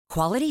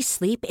Quality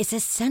sleep is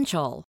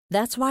essential.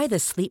 That's why the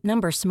Sleep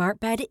Number Smart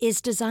Bed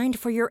is designed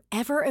for your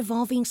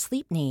ever-evolving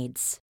sleep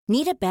needs.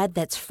 Need a bed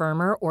that's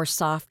firmer or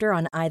softer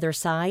on either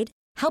side?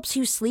 Helps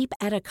you sleep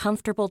at a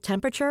comfortable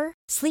temperature?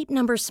 Sleep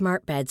Number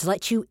Smart Beds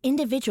let you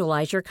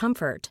individualize your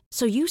comfort,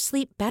 so you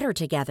sleep better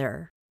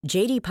together.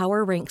 J.D.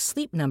 Power ranks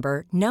Sleep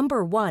Number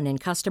number 1 in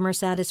customer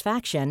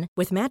satisfaction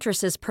with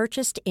mattresses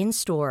purchased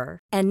in-store.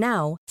 And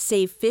now,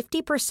 save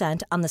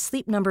 50% on the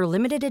Sleep Number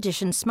Limited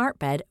Edition Smart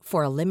Bed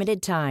for a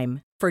limited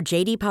time. For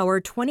J.D. Power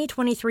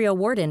 2023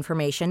 award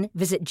information,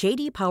 visit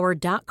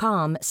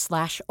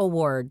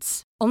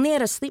jdpower.com/awards. Only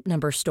at a Sleep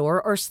Number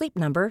store or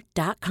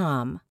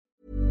sleepnumber.com.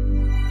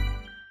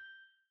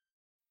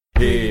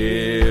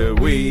 Here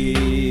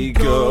we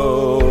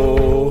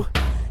go.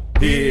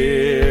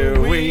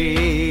 Here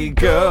we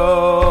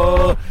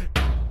go.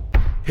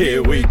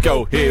 Here we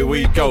go. Here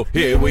we go.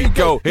 Here we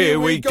go. Here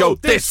we go.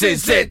 This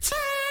is it.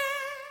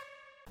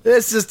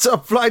 This is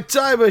Top Flight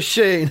Time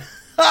Machine.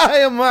 I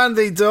am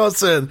Andy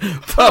Dawson.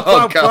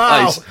 Oh,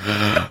 guys,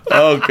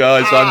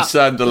 I'm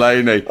Sam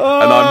Delaney, and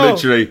I'm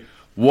literally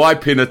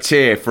wiping a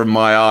tear from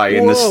my eye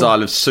in the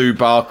style of Sue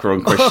Barker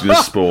on Question of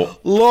Sport.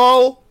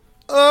 LOL.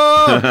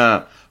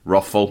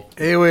 Ruffle.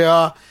 Here we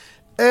are.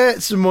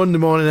 It's a Monday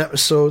morning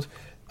episode.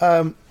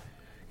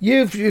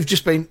 You've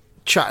just been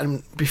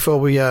chatting before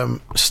we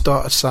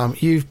started, Sam.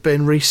 You've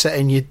been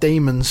resetting your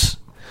demons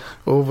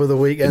over the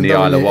weekend in the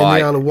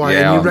Isle of Wight,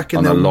 and you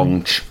reckon they're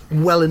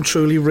well and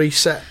truly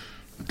reset.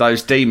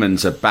 Those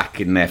demons are back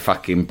in their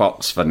fucking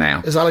box for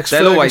now. As Alex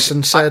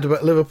Ferguson said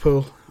about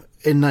Liverpool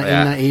in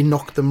 1990, he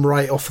knocked them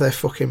right off their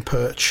fucking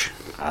perch.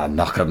 I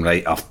knock them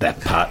right off their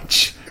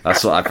perch.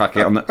 That's what I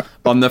fucking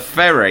on the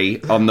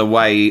ferry on the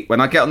way. When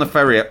I get on the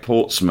ferry at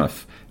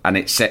Portsmouth and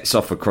it sets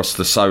off across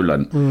the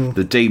Solent,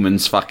 the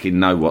demons fucking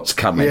know what's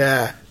coming.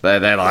 Yeah,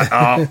 they're like,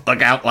 oh,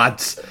 look out,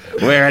 lads,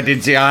 we're heading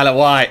to the Isle of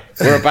Wight.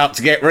 We're about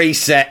to get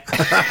reset.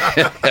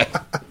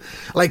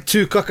 Like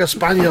two cocker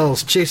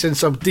spaniels chasing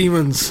some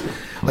demons,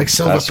 like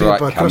silver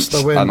paper across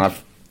the wind. And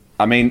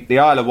I mean, the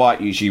Isle of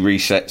Wight usually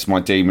resets my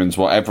demons,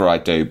 whatever I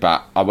do.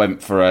 But I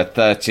went for a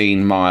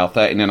 13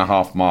 and a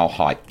half mile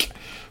hike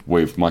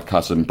with my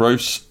cousin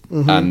Bruce,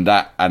 and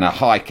a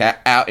hike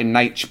out in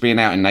nature. Being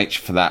out in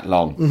nature for that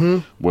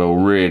long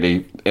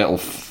it'll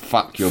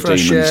fuck your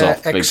fresh demons air,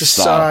 off. Big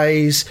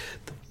exercise,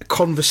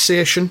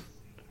 conversation.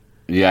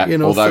 Yeah,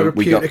 although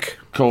we got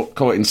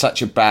caught in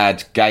such a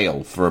bad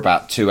gale for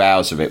about 2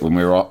 hours of it when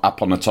we were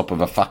up on the top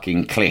of a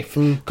fucking cliff,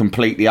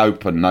 completely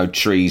open, no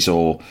trees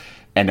or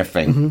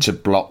anything to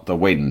block the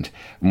wind,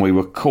 and we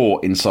were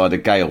caught inside a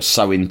gale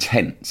so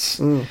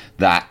intense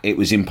that it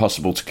was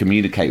impossible to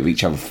communicate with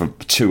each other for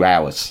 2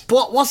 hours.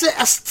 But was it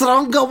a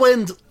stronger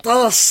wind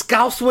than a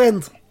scouse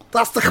wind?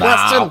 That's the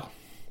question. No.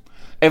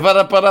 If it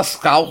had been a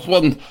scouse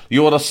wind,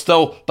 you would have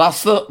still...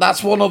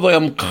 That's one of the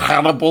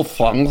incredible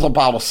things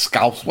about a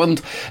scouse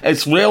wind.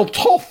 It's real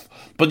tough,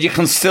 but you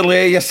can still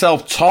hear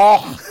yourself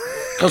talk.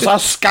 Because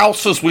as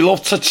scousers, we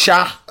love to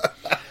chat.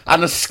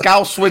 And a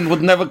scouse wind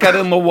would never get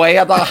in the way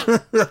of that.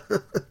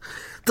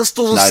 This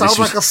doesn't sound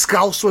like a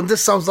scouse wind.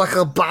 This sounds like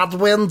a bad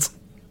wind.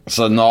 It's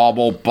a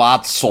normal,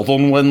 bad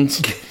southern wind.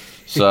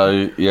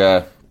 So,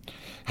 yeah.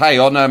 Hey,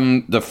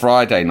 on the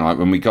Friday night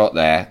when we got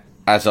there,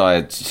 as I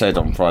had said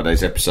on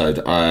Friday's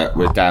episode,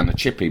 we're down the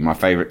Chippy, my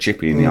favourite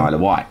Chippy in the Isle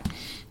of Wight.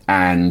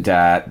 And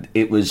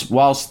it was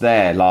whilst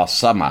there last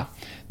summer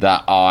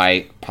that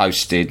I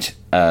posted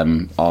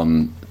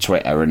on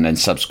Twitter and then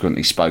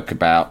subsequently spoke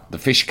about the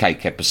fish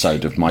cake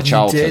episode of my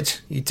childhood.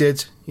 You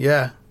did,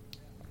 yeah.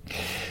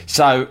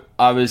 So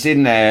I was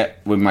in there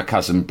with my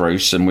cousin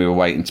Bruce and we were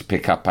waiting to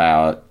pick up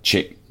our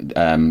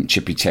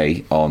Chippy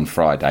tea on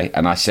Friday,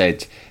 and I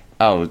said,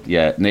 oh,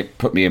 yeah, Nick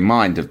put me in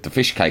mind of the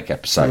fish cake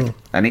episode.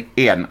 And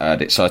he hadn't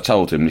heard it, so I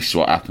told him this is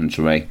what happened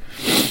to me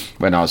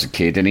when I was a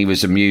kid, and he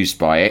was amused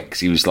by it, because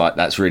he was like,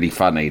 that's really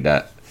funny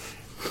that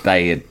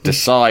they had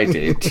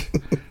decided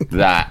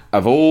that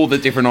of all the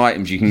different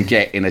items you can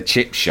get in a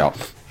chip shop,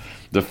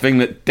 the thing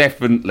that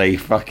definitely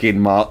fucking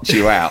marked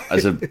you out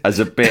as a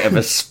bit of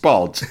a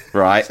spod,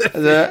 right,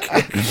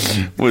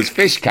 was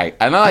fish cake.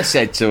 And I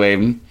said to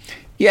him,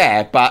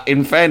 yeah, but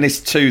in fairness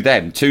to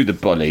them, to the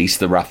bullies,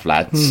 the rough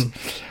lads,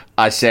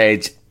 I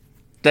said,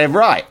 they're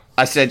right.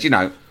 I said,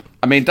 I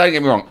mean, don't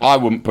get me wrong, I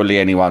wouldn't bully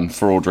anyone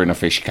for ordering a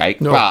fish cake,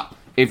 but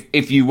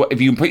if you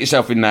can put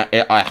yourself in that,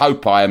 I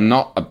hope I am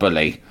not a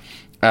bully.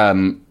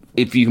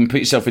 If you can put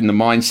yourself in the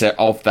mindset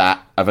of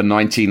a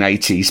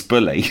 1980s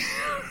bully,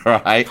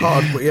 right?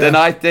 Then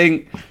I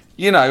think,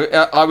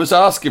 I was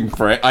asking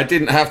for it. I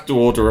didn't have to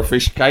order a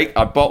fish cake.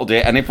 I bottled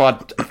it, and if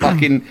I'd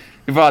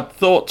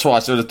thought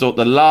twice, I would have thought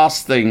the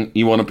last thing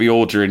you want to be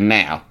ordering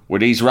now,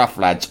 with these rough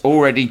lads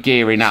already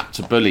gearing up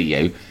to bully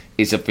you,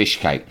 is a fish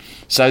cake.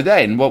 So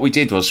then what we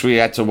did was we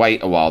had to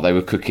wait a while. They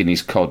were cooking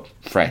his cod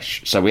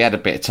fresh, so we had a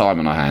bit of time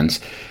on our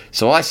hands.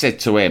 So I said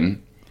to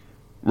him,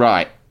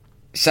 right,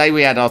 say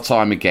we had our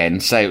time again,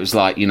 say it was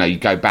like, you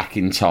go back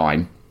in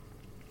time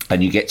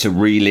and you get to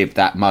relive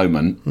that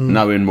moment,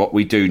 knowing what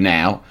we do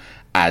now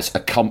as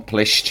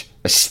accomplished,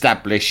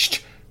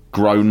 established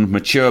grown,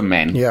 mature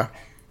men, Yeah.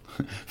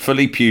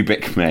 fully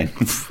pubic men,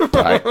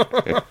 right?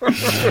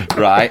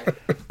 Right.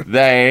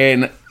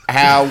 Then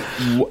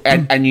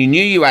and you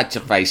knew you had to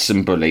face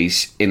some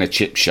bullies in a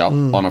chip shop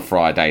on a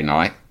Friday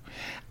night,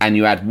 and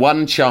you had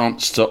one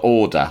chance to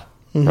order,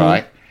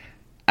 right?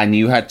 And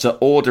you had to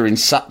order in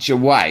such a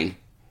way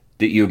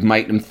that you would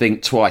make them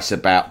think twice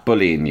about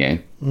bullying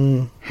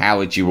you. How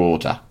would you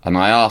order? And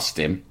I asked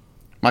him,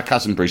 my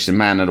cousin Bruce, the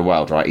man of the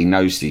world, right? He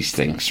knows these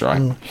things,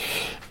 right?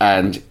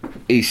 And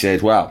he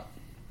said, well,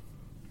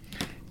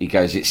 he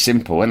goes, it's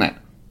simple, isn't it?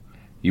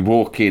 You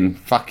walk in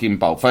fucking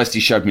bold. First, he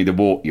showed me the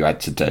walk you had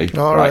to do.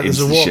 All right, there's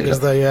a walk, is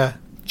there? Yeah.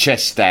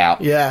 Chest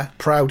out. Yeah,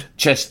 proud.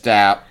 Chest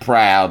out,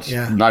 proud,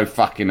 Yeah. no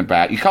fucking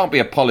about. You can't be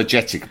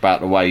apologetic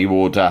about the way you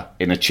order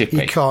in a chippy,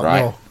 You can't,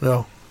 right?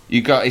 no.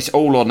 You got, it's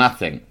all or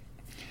nothing.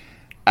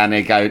 And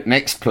they go,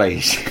 next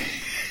please.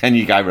 And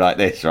you go like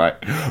this, right?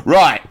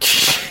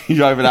 Right.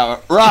 You open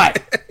up, right.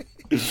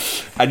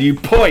 And you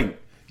point.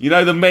 You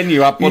know the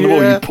menu up on the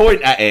wall. You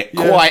point at it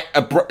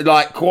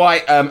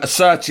quite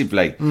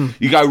assertively.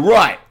 You go,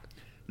 right,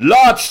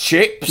 large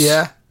chips.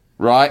 Yeah.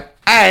 Right,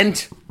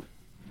 and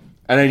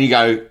then you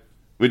go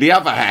with the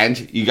other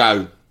hand. You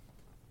go,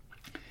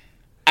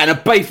 and a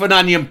beef and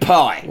onion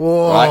pie.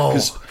 Whoa. Right,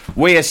 because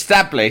we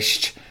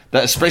established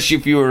that, especially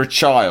if you were a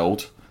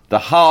child, the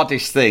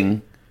hardest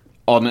thing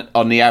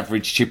on the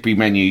average chippy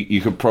menu you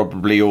could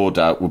probably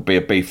order would be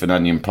a beef and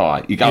onion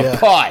pie. You go,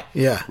 pie.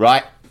 Yeah.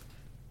 Right.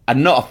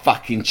 And not a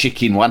fucking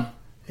chicken one,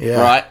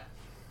 right?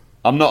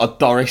 I'm not a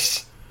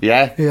Doris,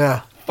 yeah?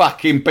 Yeah.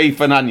 Fucking beef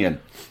and onion.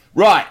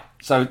 Right,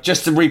 so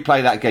just to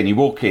replay that again, you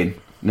walk in,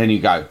 and then you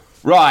go,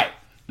 right,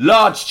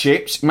 large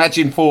chips,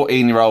 imagine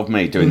 14-year-old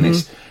me doing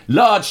this,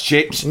 large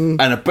chips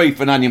and a beef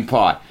and onion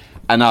pie.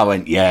 And I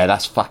went, yeah,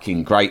 that's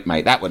fucking great,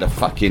 mate. That would have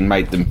fucking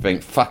made them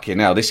think, fucking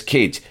hell, this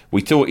kid, we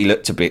thought he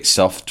looked a bit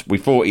soft. We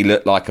thought he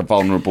looked like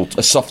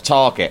a soft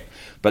target.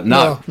 But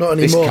no, not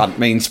this anymore. cunt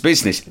means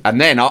business.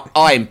 And then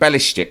I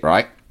embellished it,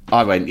 right?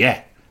 I went,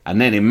 yeah. And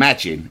then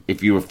imagine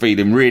if you were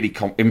feeling really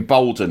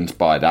emboldened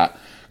by that.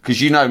 Because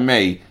you know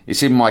me,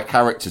 it's in my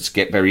character to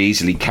get very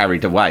easily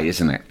carried away,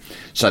 isn't it?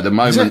 So the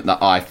moment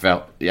that I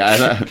felt...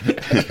 Yeah,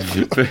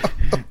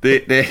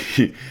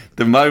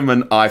 the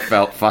moment I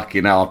felt,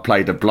 fucking hell, I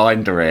played a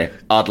blinder here,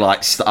 I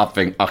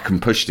think I can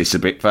push this a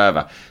bit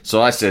further.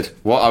 So I said,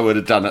 what I would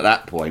have done at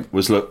that point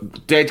was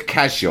look dead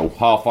casual,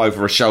 half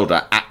over a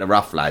shoulder at the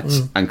rough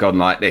lads, and gone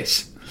like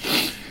this.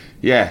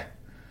 Yeah.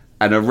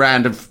 And a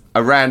round of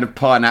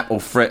pineapple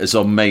fritters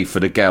on me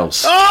for the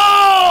girls.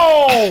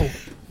 Oh!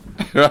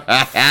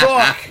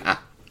 Fuck!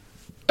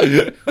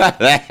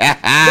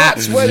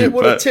 That's when it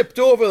would have tipped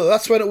over. Though.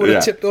 That's when it would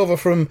have tipped over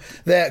from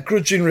their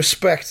grudging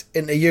respect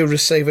into you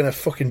receiving a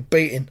fucking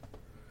beating.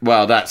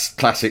 Well, that's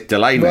classic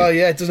Delaney. Well,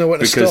 yeah, it doesn't know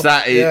when to stop. Because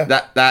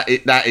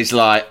that is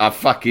like, I've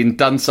fucking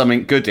done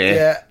something good here.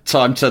 Yeah.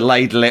 Time to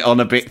ladle it on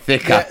a bit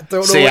thicker.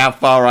 Yeah, see how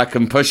far I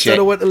can push it. Don't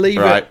know when to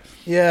leave it.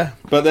 Yeah.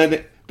 But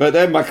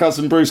then my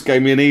cousin Bruce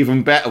gave me an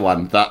even better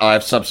one that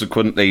I've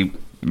subsequently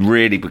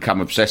really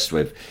become obsessed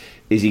with.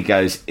 Is he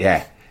goes,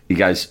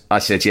 I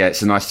said, yeah,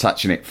 it's a nice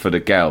touch in it for the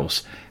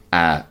girls.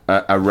 A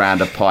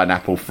round of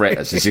pineapple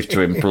fritters, as if to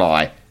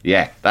imply,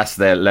 yeah, that's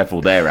their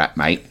level they're at,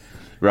 mate.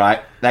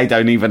 Right? They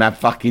don't even have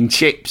fucking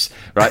chips.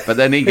 Right? But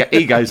then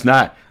he goes,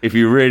 no, if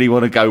you really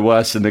want to go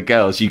worse than the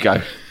girls, you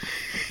go,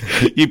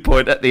 you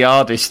point at the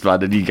hardest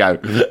one and you go,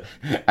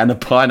 and a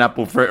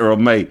pineapple fritter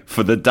on me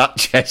for the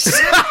Duchess.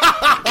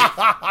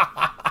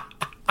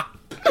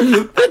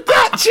 The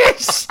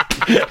Duchess!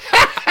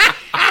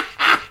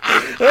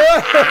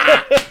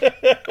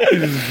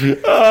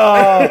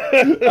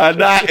 And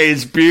that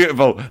is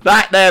beautiful.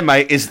 That there,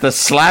 mate, is the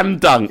slam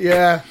dunk.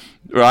 Yeah.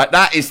 Right,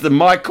 that is the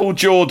Michael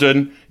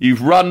Jordan.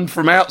 You've run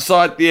from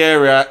outside the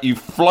area, you've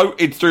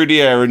floated through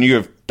the air, and you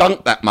have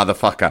dunked that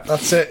motherfucker.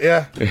 That's it,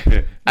 yeah.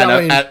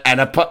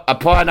 and a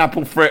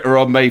pineapple fritter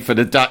on me for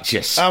the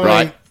Duchess,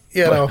 right?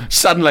 You know.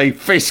 Suddenly,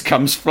 fist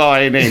comes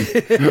flying in.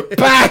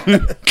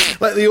 Bang!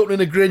 Like the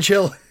opening of Grinch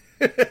Hill.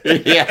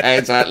 Yeah,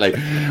 exactly.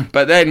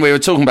 But then we were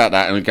talking about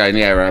that and we're going,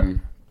 yeah,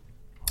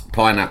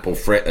 pineapple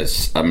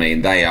fritters, I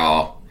mean, they're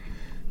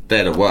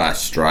the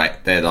worst, right?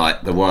 They're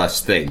like the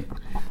worst thing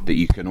that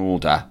you can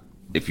order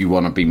if you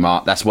want to be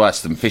marked. That's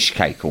worse than fish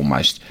cake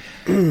almost.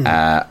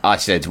 I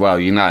said, well,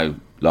 you know,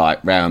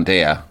 like round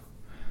here,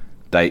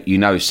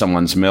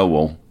 someone's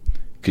Millwall,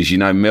 because you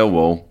know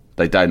Millwall,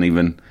 they don't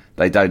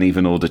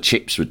even order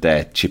chips with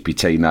their chippy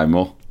tea no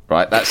more,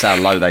 right? That's how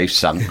low they've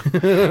sunk.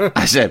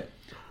 I said,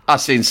 I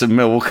seen some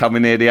Millwall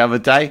coming here the other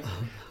day.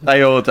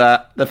 They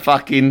order a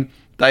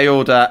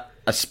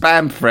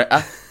spam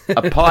fritter,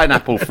 a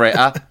pineapple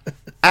fritter,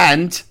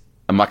 and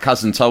my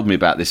cousin told me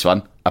about this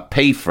one, a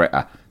pea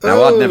fritter.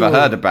 Now, I'd never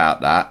heard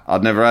about that.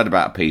 I'd never heard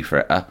about a pea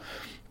fritter,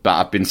 but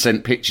I've been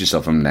sent pictures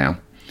of them now.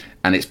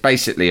 And it's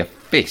basically a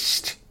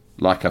fist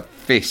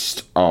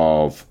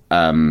of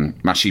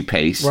mushy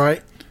peas.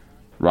 Right.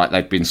 Right,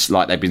 they've been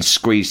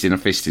squeezed in a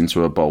fist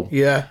into a ball.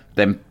 Yeah.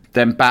 Then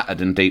battered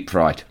and deep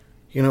fried.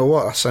 You know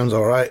what? That sounds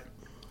all right.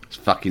 It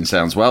fucking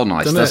sounds well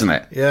nice, doesn't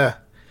it? Yeah.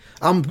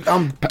 I'm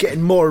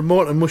getting more and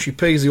more to mushy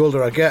peas the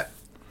older I get.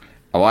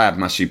 Oh, I have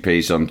mushy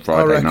peas on I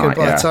Friday reckon night.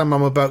 by Yeah. the time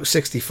I'm about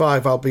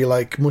 65, I'll be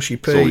like mushy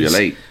peas. That's all you'll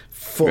eat.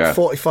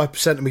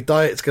 45% of my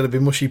diet's going to be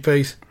mushy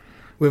peas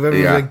with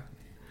everything.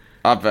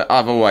 Yeah.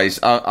 I've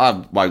always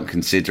I won't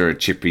consider a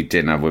chippy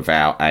dinner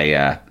without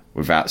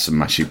some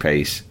mushy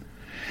peas.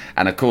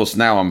 And of course,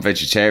 now I'm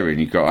vegetarian.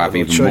 You've got to have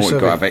even more. You've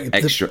got to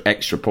have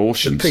extra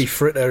portions. The pea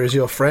fritter is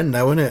your friend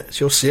now, isn't it? It's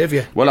your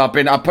saviour. Well, I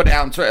put it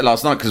out on Twitter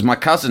last night because my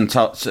cousin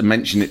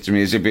mentioned it to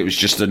me as if it was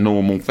just a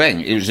normal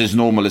thing. It was as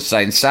normal as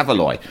saying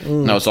Savoy.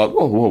 And I was like,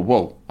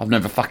 whoa, I've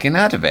never fucking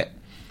heard of it.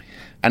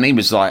 And he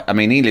was like, I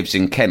mean, he lives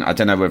in Kent. I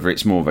don't know whether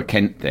it's more of a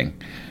Kent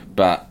thing,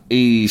 but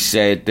he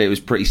said that it was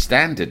pretty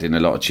standard in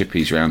a lot of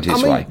chippies around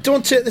his way.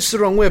 Don't take this the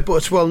wrong way, but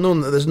it's well known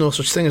that there's no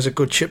such thing as a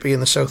good chippy in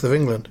the south of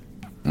England.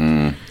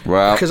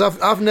 Well, because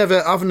I've never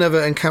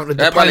encountered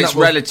the well, pineapple. it's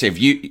relative.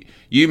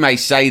 You may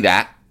say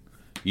that.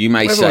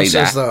 Everyone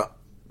says that.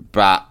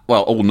 But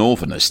well, all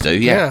Northerners do.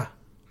 Yeah.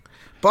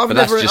 But I've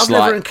never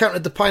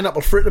encountered the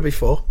pineapple fritter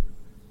before.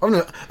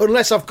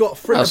 Unless I've got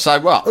fritter. Oh, so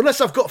what?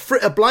 Unless I've got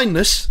fritter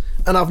blindness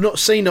and I've not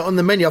seen it on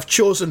the menu, I've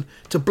chosen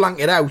to blank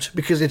it out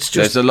because it's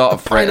just there's a lot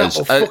of fritters.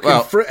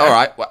 Fritter. All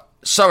right. Well,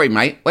 sorry,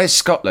 mate. Where's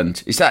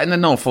Scotland? Is that in the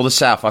north or the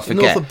south? I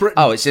forget. North of Britain.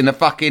 Oh, it's in the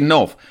fucking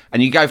north.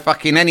 And you go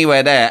fucking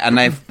anywhere there, and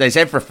there's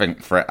everything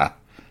fritter.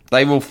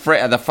 They will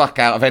fritter the fuck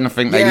out of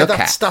anything they look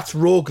at. That's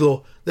rogue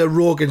though. They're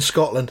rogue in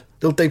Scotland.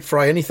 They'll deep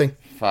fry anything.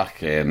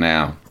 Fucking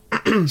now.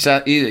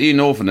 So you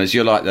Northerners,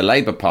 you're like the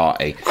Labour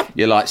Party.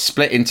 You're like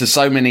split into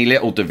so many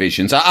little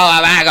divisions. Oh,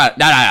 hang on.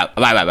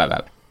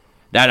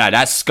 No,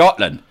 that's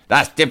Scotland.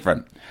 That's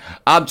different.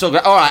 I'm talking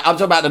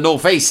about the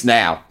North East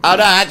now. Oh,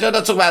 no, I'm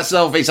not talking about the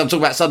North East. I'm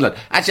talking about Sunderland.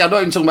 Actually, I'm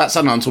not even talking about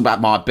Sunderland. I'm talking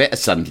about my bit of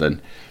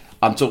Sunderland.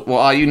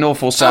 Are you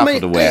north or south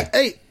of the Wear?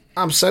 Hey,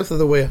 I'm south of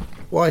the Wear.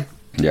 Why?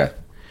 Yeah.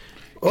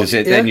 Because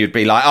then you'd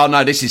be like, oh,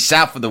 no, this is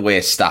south of the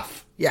Wear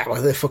stuff. Yeah,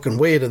 well, they're fucking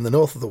weird in the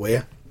north of the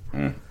Wear.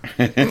 They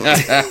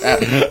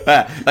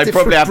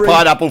probably have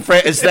pineapple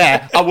fritters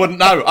there. I wouldn't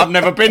know. I've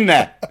never been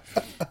there.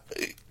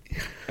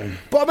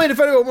 But I mean, if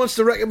anyone wants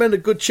to recommend a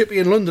good chippy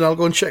in London, I'll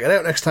go and check it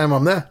out next time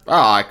I'm there.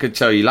 Oh, I could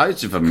tell you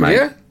loads of them, mate.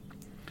 Yeah?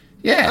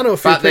 Yeah. I know a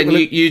few people.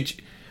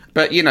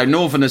 But, you know,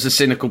 Northerners are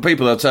cynical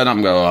people. They'll turn up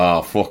and go,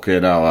 oh,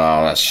 fucking hell,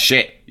 that's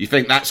shit. You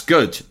think that's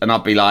good? And I'll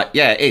be like,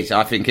 yeah, it is.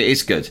 I think it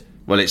is good.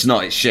 Well, it's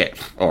not. It's shit.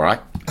 All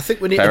right. I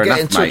think we need to get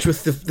in touch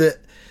with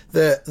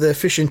the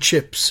fish and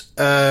chips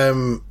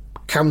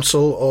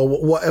council or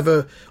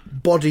whatever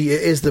body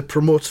it is that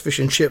promotes fish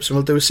and chips, and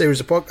we'll do a series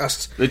of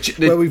podcasts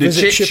where we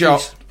visit chip chippies.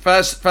 shop.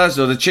 First of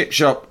all, the chip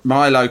shop,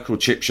 my local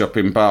chip shop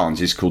in Barnes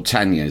is called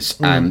Tanya's,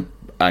 and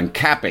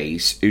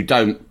cabbies who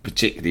don't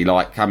particularly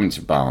like coming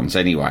to Barnes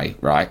anyway,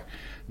 right?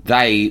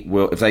 They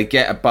will, if they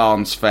get a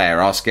Barnes fare,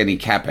 ask any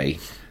cabbie.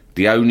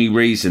 The only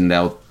reason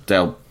they'll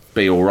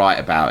be all right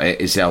about it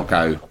is they'll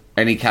go.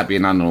 Any cabbie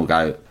in London will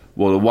go.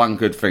 Well, the one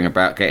good thing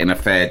about getting a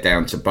fare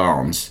down to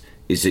Barnes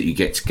is that you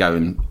get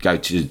to go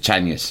to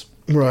Tanya's.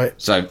 Right.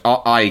 So,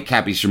 i.e.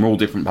 cabbies from all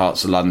different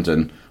parts of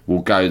London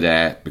will go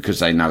there because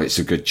they know it's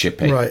a good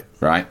chippy. Right.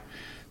 Right?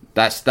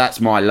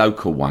 That's my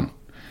local one.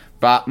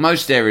 But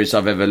most areas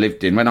I've ever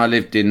lived in, when I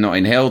lived in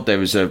Notting Hill, there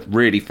was a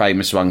really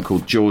famous one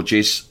called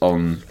George's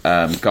on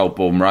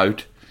Goldbourne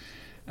Road.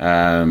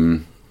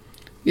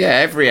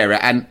 Every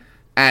area.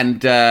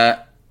 And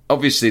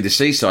obviously the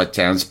seaside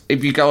towns,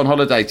 if you go on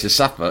holiday to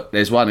Suffolk,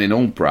 there's one in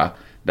Aldborough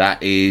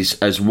that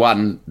has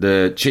won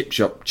the Chip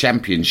Shop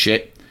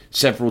Championship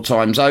several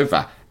times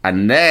over.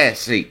 And their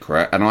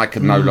secret, and I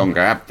can no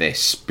longer have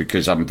this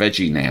because I'm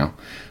veggie now,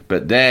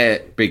 but their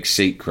big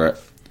secret,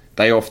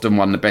 they often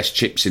won the best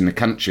chips in the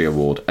country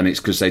award, and it's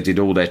because they did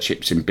all their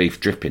chips in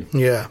beef dripping.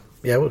 Yeah.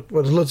 Well,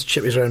 there's lots of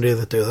chippies around here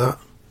that do that.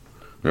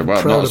 Well,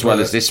 not as well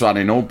as this one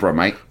in Aldborough,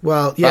 mate.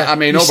 Well, yeah. But, I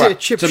mean,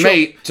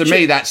 Aldborough, to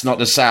me, that's not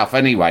the south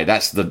anyway.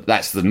 That's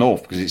the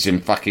north because it's in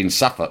fucking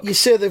Suffolk. You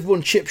say they've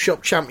won Chip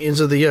Shop Champions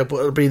of the Year, but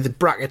it'll be the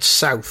bracket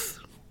south,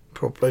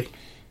 probably.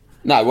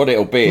 No, what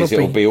it'll be is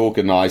it'll be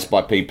organised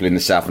by people in the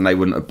south, and they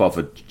wouldn't have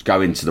bothered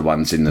going to the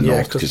ones in the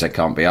north because they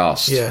can't be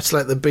asked. Yeah, it's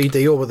like the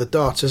BDO with the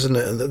darts, isn't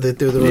it? And they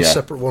do their own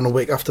separate one a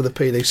week after the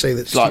PDC.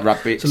 That's it's like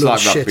rugby. It's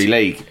like rugby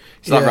league.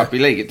 It's like rugby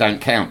league. It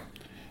don't count.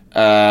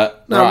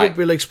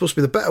 Rugby league's supposed to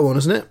be the better one,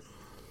 isn't it?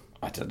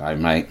 I don't know,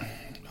 mate.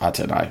 I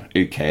don't know.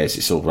 Who cares?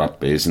 It's all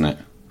rugby, isn't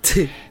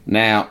it?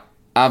 Now,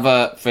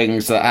 other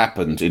things that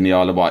happened in the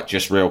Isle of Wight,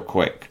 just real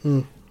quick.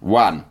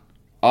 One,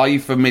 are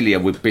you familiar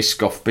with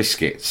Biscoff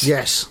biscuits?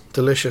 Yes,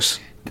 delicious.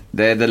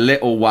 They're the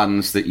little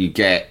ones that you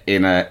get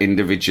in a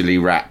individually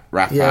wrapped,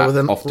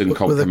 often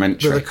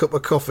complimentary. With a cup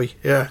of coffee,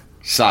 yeah.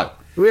 So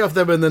we have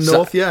them in the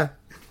north, yeah.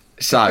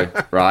 So,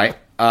 right,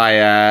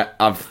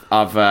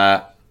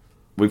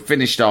 we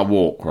finished our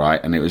walk, right,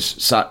 and it was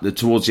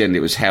towards the end. It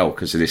was hell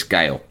because of this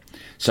gale,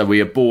 so we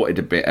aborted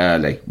a bit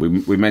early.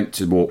 We meant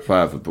to walk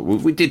further, but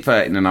we did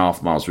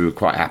 13.5 miles. We were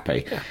quite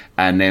happy,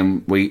 and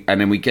then we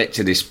get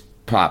to this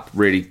pub,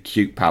 really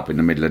cute pub in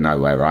the middle of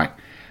nowhere, right?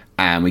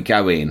 And we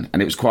go in,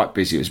 and it was quite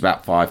busy. It was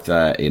about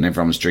 5:30, and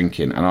everyone was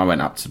drinking. And I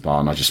went up to the bar,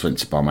 and I just went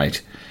to barmaid,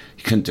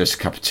 you couldn't do us a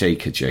cup of tea,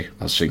 could you?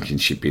 I was thinking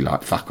she'd be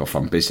like, fuck off,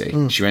 I'm busy.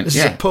 She went, This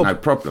is a yeah, pub." no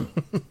problem.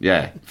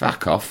 Yeah,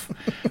 fuck off.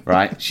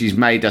 Right? She's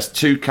made us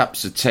 2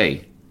 cups of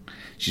tea.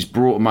 She's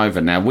brought them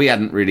over. Now, we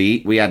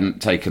hadn't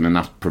taken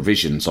enough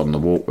provisions on the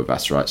walk with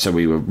us, right? So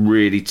we were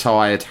really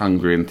tired,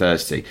 hungry and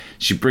thirsty.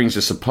 She brings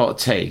us a pot of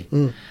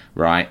tea,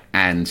 right?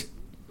 And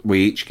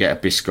we each get a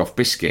Biscoff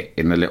biscuit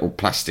in a little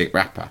plastic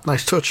wrapper.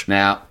 Nice touch.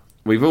 Now,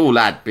 we've all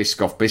had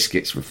Biscoff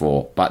biscuits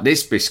before, but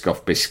this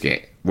Biscoff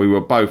biscuit, we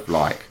were both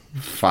like,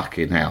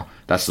 fucking hell,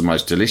 that's the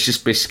most delicious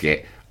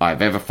biscuit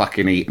I've ever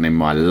fucking eaten in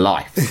my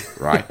life,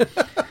 right?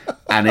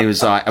 And he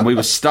was like, and we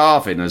were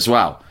starving as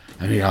well.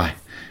 And he was like,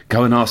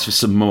 go and ask for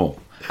some more.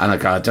 And I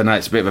go, I don't know,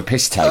 it's a bit of a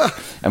piss take.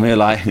 And we were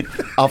like,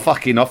 I'll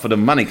fucking offer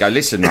them money. Go,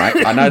 listen,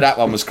 right, I know that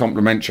one was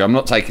complimentary. I'm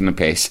not taking the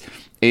piss.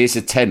 Here's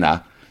a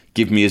tenner.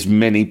 Give me as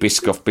many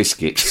Biscoff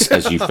biscuits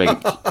as you think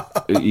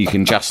you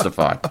can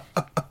justify.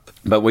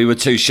 But we were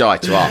too shy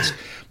to ask.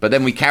 But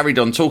then we carried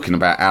on talking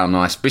about how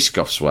nice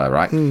Biscoffs were,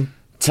 right?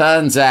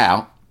 Turns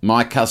out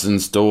my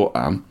cousin's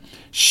daughter,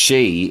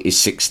 she is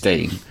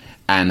 16,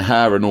 and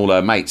her and all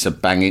her mates are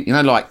banging. You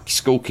know, like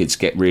school kids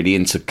get really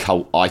into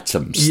cult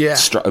items,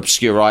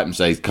 obscure items,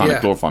 they kind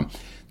of glorify them.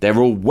 They're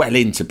all well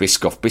into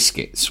Biscoff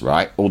biscuits,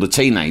 right? All the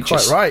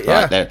teenagers. Quite right,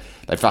 yeah. Right?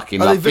 They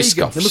fucking Are love they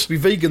vegan? Biscoffs. They must be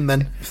vegan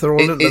then, if they're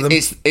all into them.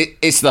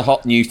 It's the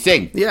hot new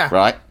thing,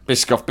 right?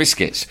 Biscoff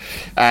biscuits.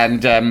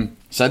 And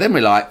so then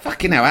we're like,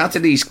 fucking hell, how do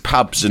these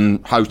pubs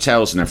and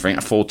hotels and everything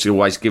afford to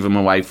always give them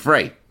away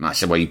free? And I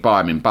said, well, you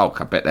buy them in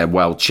bulk. I bet they're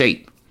well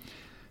cheap.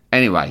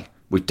 Anyway,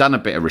 we've done a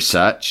bit of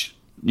research.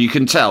 You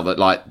can tell that,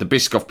 like, the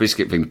Biscoff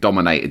biscuit thing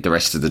dominated the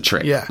rest of the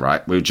trip,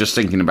 right? We were just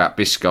thinking about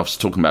Biscoffs,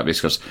 talking about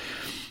Biscoffs.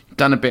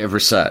 Done a bit of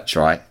research,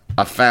 right?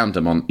 I found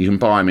them you can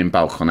buy them in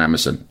bulk on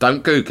Amazon.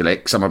 Don't Google it,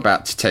 because I'm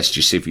about to test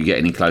you, see if you get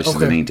any closer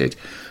than needed.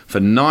 For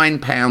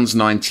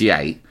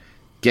 £9.98,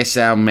 guess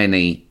how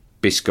many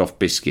Biscoff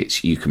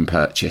biscuits you can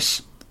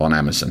purchase on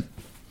Amazon?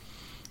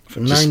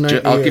 For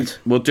 $9.98.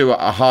 We'll do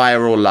a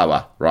higher or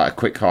lower, right? A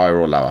quick higher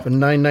or lower. For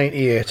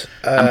 $9.98.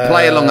 And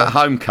play along at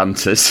home,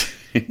 cunters.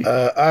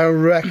 I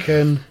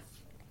reckon...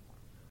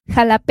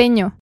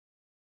 Jalapeño.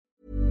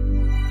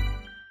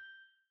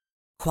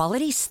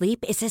 Quality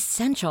sleep is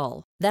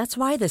essential. That's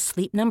why the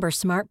Sleep Number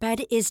Smart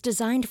Bed is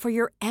designed for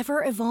your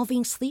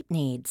ever-evolving sleep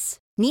needs.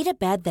 Need a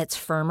bed that's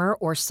firmer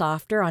or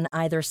softer on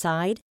either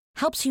side?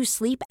 Helps you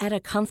sleep at a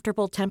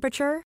comfortable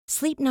temperature?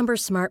 Sleep Number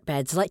Smart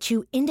Beds let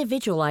you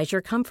individualize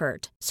your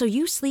comfort, so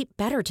you sleep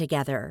better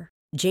together.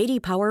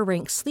 J.D. Power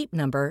ranks Sleep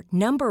Number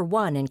number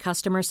 1 in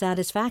customer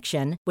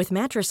satisfaction with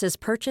mattresses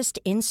purchased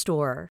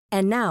in-store.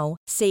 And now,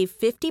 save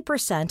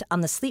 50%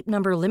 on the Sleep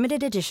Number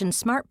Limited Edition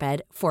Smart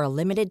Bed for a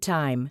limited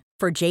time.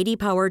 For J.D.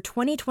 Power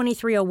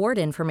 2023 award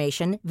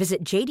information,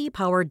 visit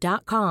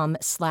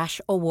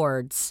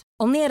jdpower.com/awards.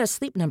 Only at a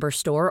Sleep Number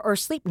store or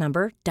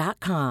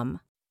sleepnumber.com.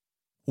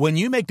 When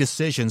you make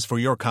decisions for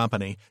your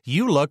company,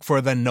 you look for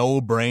the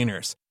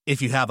no-brainers.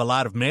 If you have a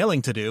lot of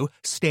mailing to do,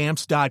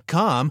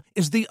 Stamps.com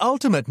is the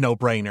ultimate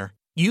no-brainer.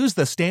 Use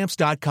the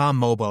Stamps.com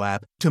mobile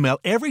app to mail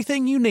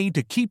everything you need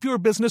to keep your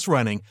business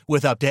running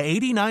with up to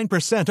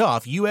 89%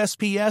 off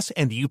USPS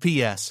and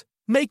UPS.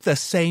 Make the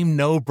same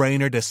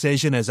no-brainer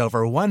decision as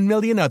over 1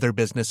 million other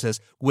businesses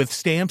with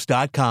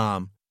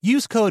Stamps.com.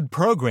 Use code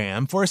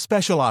PROGRAM for a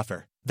special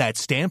offer. That's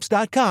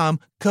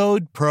Stamps.com,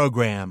 code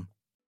PROGRAM.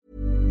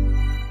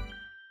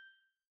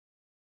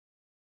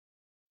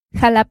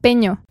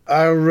 Jalapeño.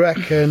 I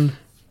reckon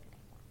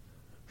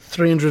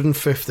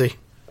 350.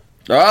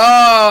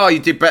 Oh, you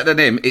did better than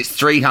him. It's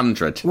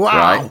 300. Wow.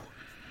 Right?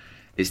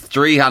 It's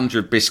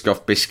 300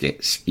 Biscoff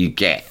biscuits you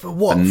get for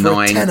what? For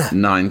for a tenner?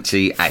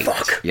 $9.98.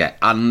 Fuck. Yeah,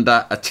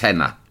 under a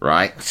tenner,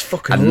 right? That's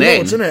fucking and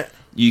loads, then isn't it?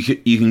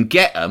 You can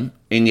get them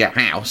in your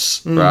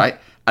house, right?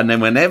 And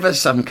then whenever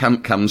some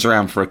cunt comes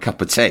around for a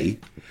cup of tea,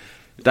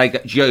 they go,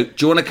 do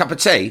you want a cup of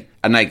tea?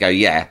 And they go,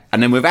 yeah.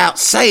 And then without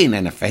saying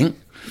anything,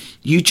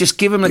 you just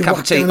give them a cup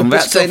of tea, and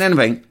without saying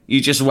anything,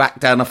 you just whack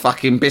down a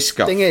fucking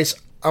Biscoff. Thing is,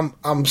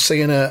 I'm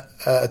seeing a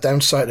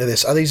downside to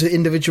this. Are these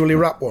individually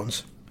wrapped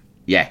ones?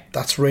 Yeah.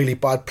 That's really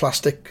bad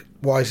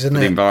plastic-wise, isn't For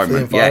it? the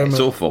environment. For the environment. Yeah,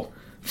 it's awful.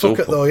 It's Fuck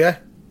awful. it though, yeah?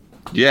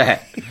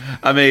 Yeah.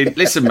 I mean,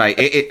 listen, mate,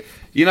 it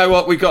you know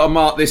what? We've got to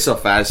mark this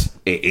off as,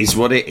 it is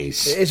what it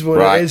is. It is what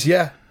right? it is,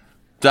 yeah.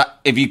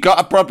 If you've got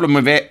a problem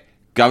with it,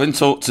 go and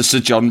talk to Sir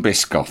John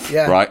Biscoff,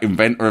 Yeah. right?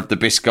 Inventor of the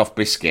Biscoff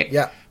biscuit.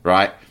 Yeah.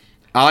 Right?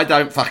 I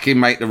don't fucking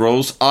make the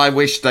rules. I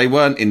wish they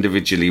weren't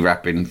individually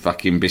wrapping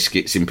fucking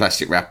biscuits in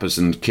plastic wrappers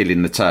and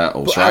killing the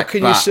turtles, But right? how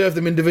can you serve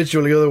them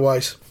individually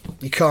otherwise?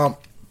 You can't.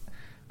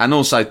 And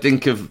also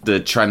think of the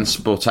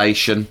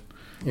transportation.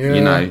 Yeah,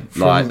 You know,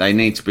 from- like they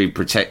need to be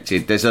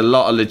protected. There's a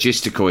lot of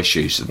logistical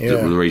issues. Yeah.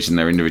 The reason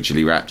they're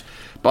individually wrapped.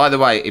 By the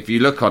way, if you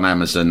look on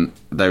Amazon,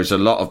 there's a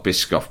lot of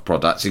Biscoff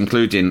products,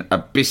 including a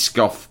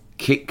Biscoff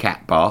Kit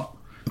Kat bar.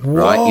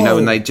 Right? You know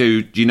when they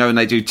do.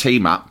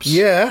 Team ups?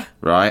 Yeah.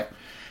 Right.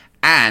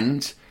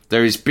 And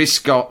there is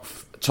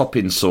Biscoff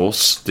topping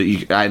sauce that you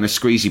in a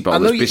squeezy bowl. I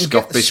know That's you can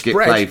Biscoff get biscuit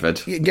spread. flavoured.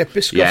 You can get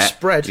Biscoff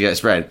spread. You get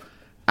spread.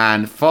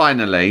 And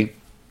finally,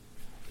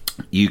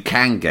 you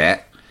can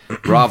get,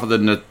 rather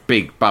than the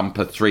big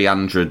bumper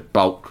 300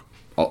 bulk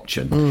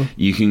option,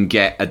 you can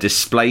get a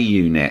display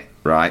unit,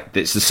 right?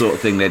 That's the sort of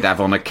thing they'd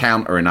have on a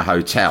counter in a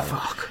hotel.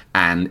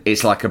 And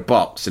it's like a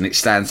box, and it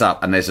stands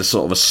up, and there's a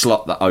sort of a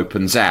slot that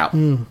opens out,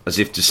 as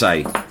if to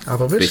say,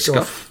 Have a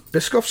Biscoff.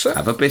 Biscoff, sir?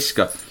 Have a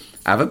Biscoff.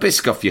 Have a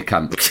Biscoff, you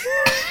cunt.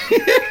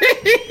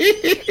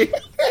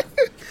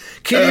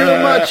 Can you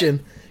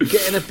imagine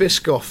getting a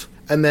Biscoff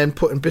and then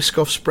putting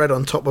Biscoff spread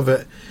on top of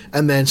it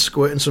and then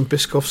squirting some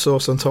Biscoff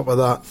sauce on top of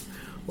that?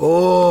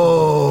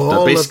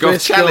 Oh, The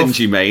Biscoff challenge,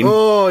 you mean?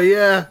 Oh,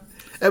 yeah.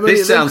 How many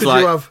This of them sounds could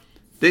like you have?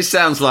 this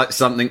sounds like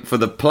something for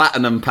the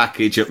platinum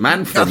package at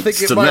Manfred's. I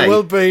think it to might me.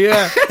 well be,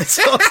 yeah. It's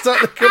all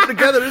starting to come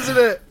together, isn't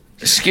it?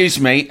 Excuse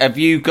me, have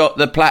you got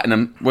the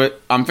platinum?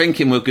 I'm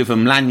thinking we'll give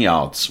them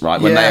lanyards, right,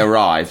 when Yeah. they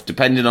arrive,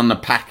 depending on the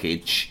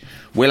package.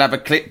 We'll have a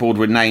clipboard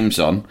with names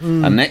on,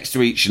 and next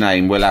to each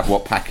name, we'll have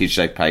what package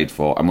they paid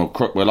for, and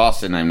we'll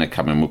ask their name they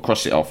come in, we'll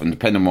cross it off, and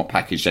depending on what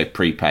package they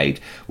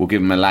prepaid, we'll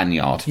give them a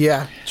lanyard.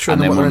 Yeah, show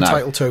And them then what we'll they're know.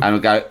 entitled to. And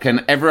we'll go,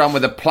 can everyone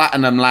with a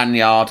platinum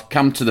lanyard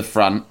come to the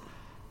front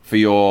for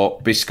your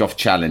Biscoff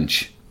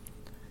challenge?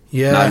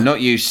 Yeah. No,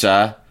 not you,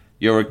 sir.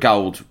 You're a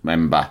gold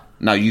member.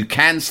 No, you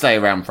can stay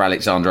around for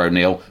Alexander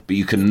O'Neill, but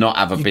you cannot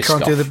have a You Biscoff.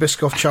 can't do the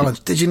Biscoff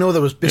challenge. Did you know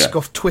there was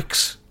Biscoff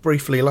Twix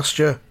briefly last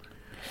year?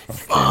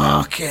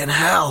 Fucking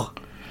hell.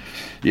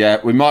 Yeah,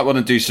 we might want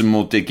to do some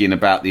more digging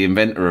about the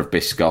inventor of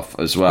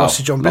Biscoff as well.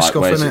 Sausage on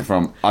Biscoff, where's innit? it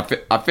from?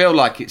 I feel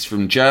like it's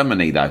from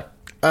Germany, though.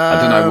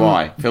 I don't know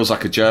why. It feels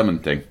like a German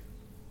thing.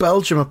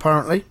 Belgium,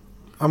 apparently.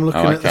 I'm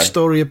looking at the okay.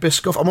 story of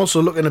Biscoff. I'm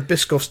also looking at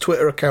Biscoff's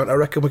Twitter account. I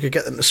reckon we could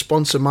get them to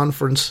sponsor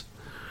Manfred's.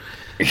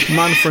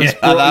 Manfred's Yeah,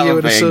 that brought you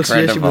would in be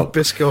association incredible. with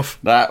Biscoff.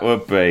 That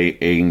would be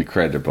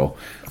incredible.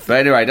 But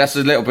anyway, that's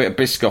a little bit of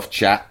Biscoff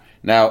chat.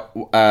 Now,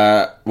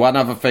 one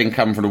other thing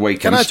come from the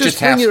weekend. Can I It's just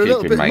bring you a little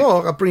housekeeping, bit mate.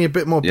 more? I'll bring you a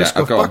bit more Yeah,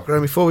 Biscoff go on.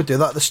 background before we do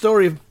that. The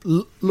story of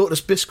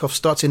Lotus Biscoff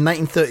starts in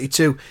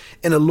 1932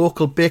 in a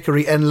local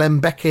bakery in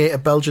Lembeke, a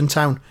Belgian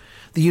town.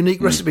 The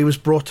unique recipe was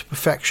brought to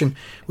perfection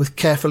with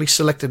carefully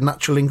selected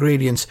natural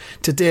ingredients.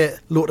 Today,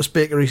 Lotus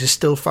Bakeries is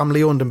still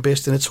family-owned and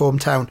based in its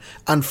hometown.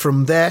 And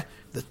from there,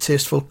 the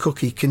tasteful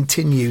cookie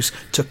continues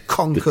to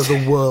conquer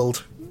the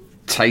world.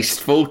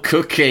 Tasteful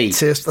cookie.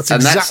 That's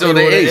And exactly what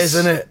what it is,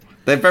 isn't it?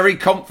 They're very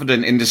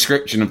confident in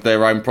description of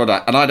their own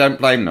product, and I don't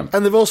blame them.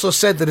 And they've also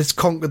said that it's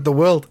conquered the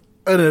world.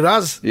 And it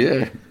has.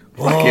 Yeah.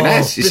 Fucking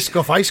has.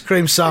 Biscoff ice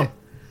cream, Sam.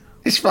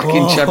 It's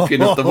fucking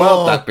champion of the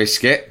world, that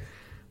biscuit.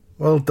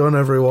 Well done,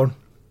 everyone.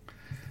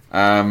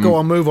 Go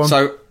on, move on.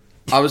 So,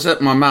 I was at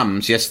my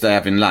mum's yesterday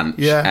having lunch,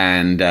 Yeah.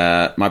 and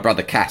my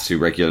brother Cass, who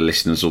regular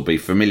listeners will be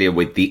familiar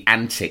with the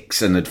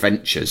antics and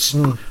adventures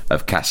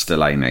of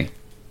Castellani,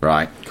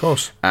 right? Of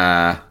course.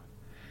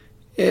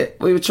 Yeah,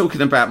 we were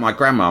talking about my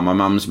grandma, my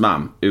mum's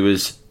mum, who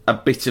was a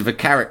bit of a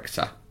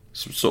character.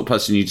 Some sort of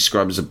person you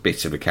describe as a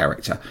bit of a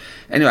character.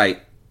 Anyway,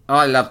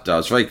 I loved her. I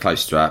was very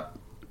close to her.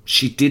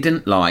 She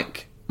didn't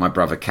like my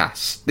brother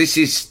Cass. This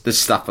is the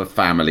stuff of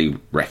family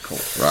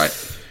record,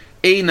 right?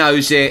 He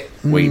knows it.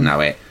 We know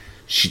it.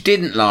 She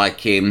didn't like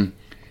him.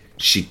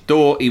 She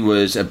thought he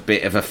was a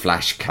bit of a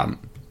flash cunt,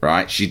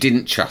 right? She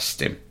didn't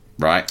trust him,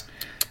 right?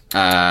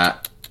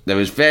 There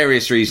was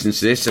various reasons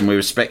to this, and we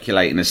were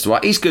speculating as to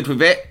why. He's good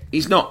with it.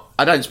 He's not.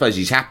 I don't suppose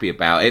he's happy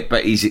about it,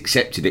 but he's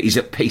accepted it. He's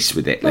at peace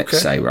with it, let's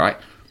say, right?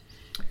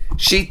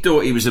 She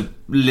thought he was a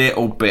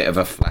little bit of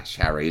a flash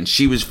Harry, and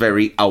she was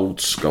very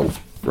old school,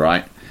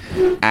 right?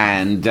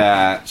 And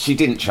she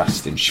didn't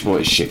trust him. She thought he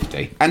was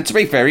shifty. And to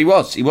be fair, he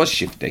was. He was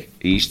shifty.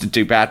 He used to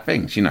do bad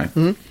things, you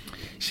know.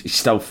 He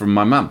stole from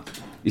my mum.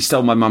 He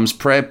stole my mum's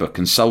prayer book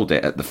and sold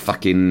it at the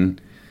fucking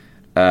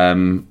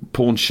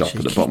pawn shop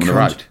at the bottom of the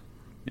road.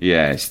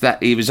 Yeah, it's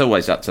that he was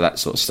always up to that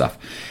sort of stuff.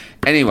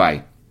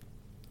 Anyway,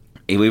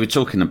 we were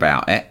talking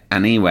about it,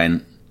 and he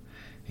went,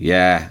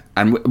 yeah.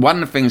 And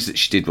one of the things that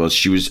she did was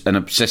she was an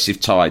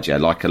obsessive tidier,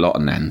 like a lot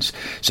of nans.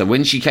 So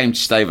when she came to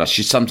stay with us,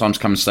 she'd sometimes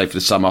come and stay for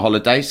the summer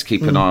holidays,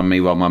 keep an eye on me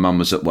while my mum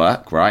was at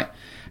work, right?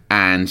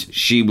 And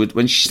she would,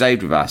 when she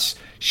stayed with us,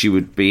 she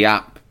would be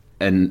up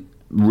and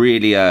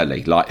really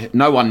early, like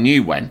no one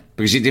knew when,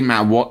 because it didn't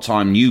matter what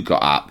time you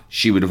got up,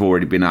 she would have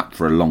already been up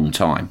for a long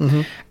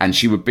time. And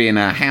she would be in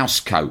her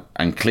house coat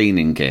and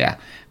cleaning gear,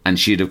 and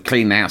she'd have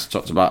cleaned the house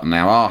top to bottom.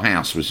 Now our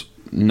house was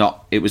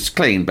not, it was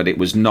clean, but it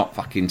was not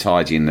fucking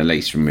tidy in the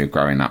least when we were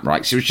growing up,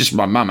 right? So it was just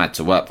my mum had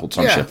to work full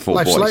time. She Yeah, had 4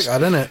 life's boys, like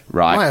that, isn't it?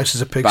 right? My house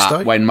is a pigsty.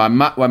 But when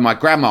my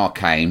grandma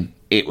came,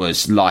 it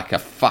was like a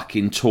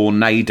fucking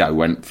tornado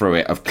went through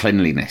it of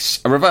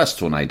cleanliness, a reverse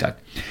tornado.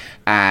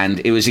 And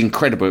it was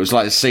incredible. It was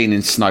like a scene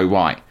in Snow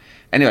White.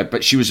 Anyway,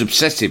 but she was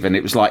obsessive, and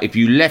it was like if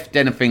you left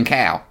anything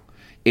out,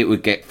 it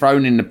would get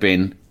thrown in the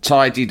bin,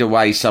 tidied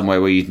away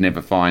somewhere where you'd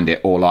never find it,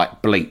 or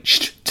like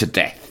bleached to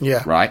death.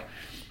 Yeah. Right?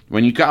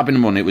 When you got up in the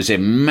morning, it was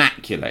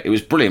immaculate. It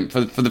was brilliant.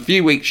 For the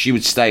few weeks she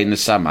would stay in the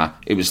summer,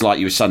 it was like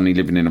you were suddenly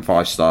living in a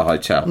 5-star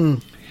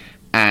hotel.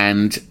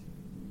 And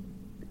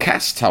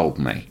Cass told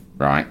me,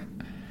 right?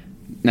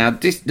 Now,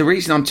 the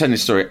reason I'm telling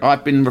this story,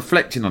 I've been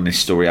reflecting on this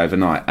story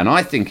overnight, and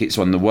I think it's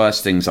one of the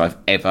worst things I've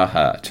ever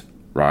heard,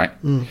 right?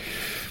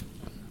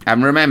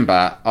 And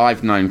remember,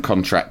 I've known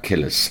contract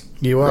killers.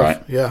 You have,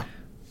 right? yeah.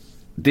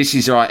 This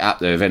is right up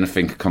there with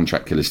anything a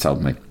contract killer's told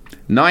me.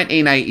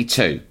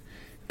 1982,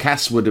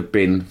 Cass would have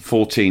been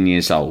 14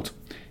 years old.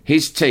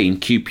 His team,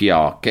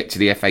 QPR, get to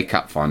the FA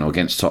Cup final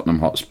against Tottenham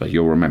Hotspur.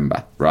 You'll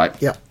remember, right?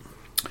 Yeah.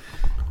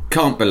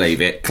 Can't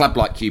believe it. Club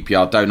like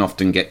QPR don't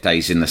often get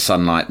days in the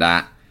sun like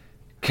that.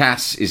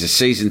 Cass is a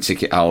season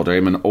ticket holder.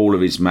 Him and all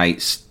of his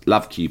mates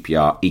love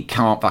QPR. He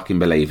can't fucking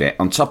believe it.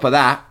 On top of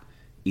that,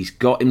 he's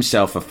got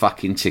himself a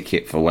fucking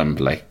ticket for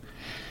Wembley.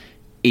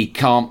 He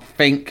can't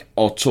think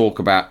or talk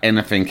about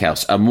anything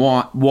else. And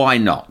why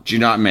not? Do you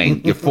know what I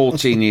mean? You're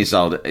 14 years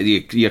old.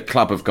 Your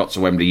club have got to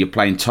Wembley. You're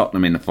playing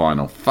Tottenham in the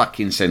final.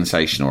 Fucking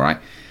sensational, right?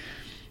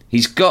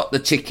 He's got the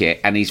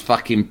ticket and he's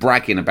fucking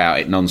bragging about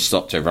it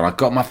non-stop to everyone. I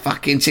got my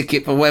fucking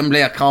ticket for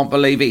Wembley. I can't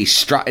believe it. He's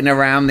strutting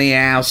around the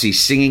house. He's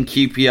singing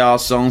QPR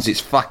songs.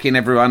 It's fucking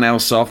everyone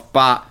else off.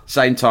 But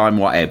same time,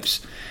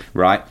 whatevs,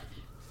 right?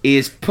 He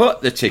has put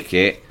the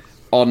ticket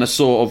on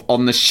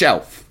the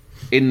shelf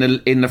in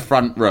the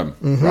front room,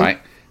 right?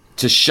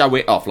 To show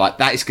it off. Like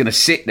that is going to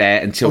sit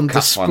there until On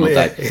cup final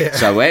display, day. yeah.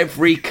 So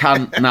every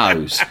cunt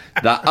knows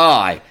that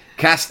I,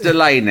 Cass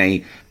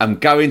Delaney, am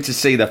going to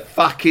see the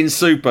fucking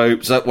Super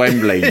Hoops at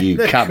Wembley, you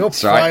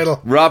cunts, Cup right?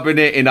 final. Rubbing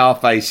it in our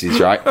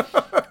faces, right?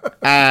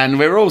 And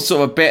we're all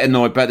sort of a bit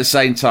annoyed, but at the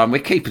same time, we're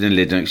keeping a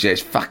lid on it.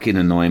 It's fucking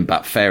annoying,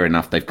 but fair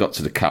enough. They've got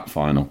to the cup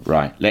final,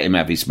 right? Let him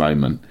have his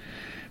moment,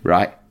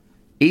 right?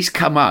 He's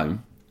come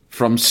home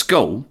from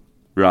school,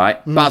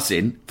 right?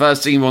 Buzzing.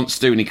 First thing he wants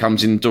to do when he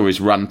comes in the door is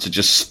run to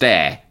just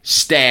stare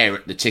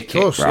at the ticket,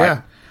 Of course, right?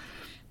 yeah.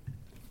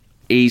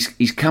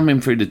 He's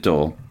coming through the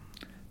door.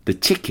 The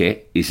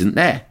ticket isn't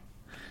there.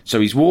 So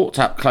he's walked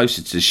up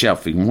closer to the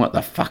shelf thinking, what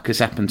the fuck has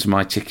happened to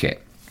my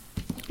ticket?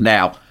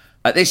 Now,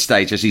 at this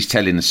stage, as he's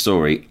telling the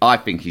story, I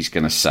think he's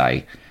going to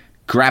say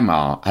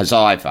Grandma has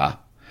either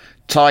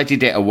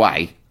tidied it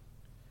away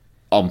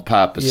on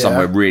purpose Yeah.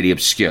 somewhere really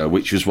obscure,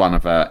 which was one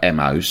of her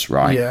MOs,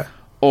 right? Yeah.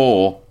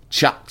 Or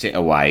chucked it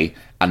away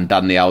and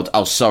done the old,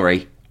 oh,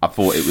 sorry, I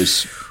thought it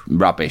was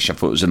rubbish. I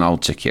thought it was an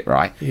old ticket,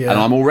 right? Yeah. And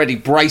I'm already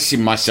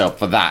bracing myself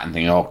for that and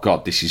thinking, oh,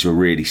 God, this is a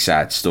really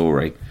sad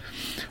story.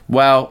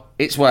 Well,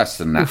 it's worse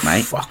than that,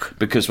 mate. fuck.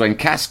 Because when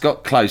Cass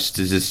got close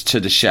to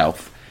the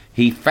shelf,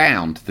 he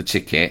found the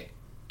ticket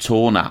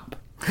torn up.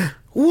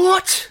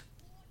 What?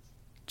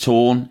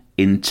 Torn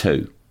in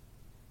two,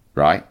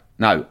 right?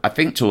 No, I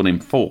think torn in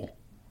four,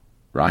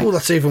 right? Oh,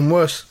 that's even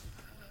worse.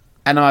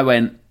 And I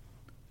went,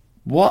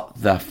 what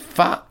the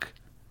fuck?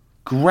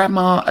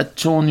 Grandma had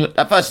torn your...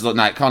 At first I thought,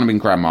 no, it can't have been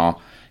Grandma.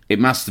 It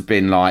must have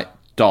been like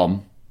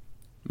Dom,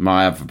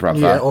 my other brother.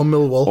 Yeah, or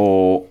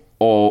Millwall.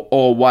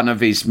 Or one of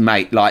his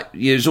mate. Like,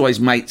 there's always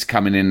mates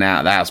coming in and out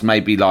of the house.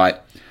 Maybe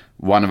like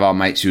one of our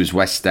mates who was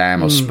West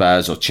Ham or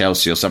Spurs or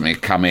Chelsea or something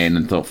had come in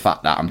and thought,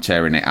 fuck that, I'm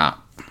tearing it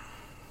up.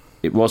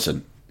 It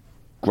wasn't.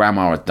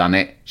 Grandma had done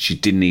it. She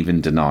didn't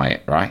even deny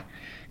it, right?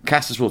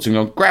 Cass has walked in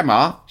and gone,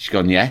 Grandma? She's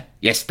gone, yeah.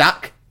 Yes,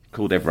 duck.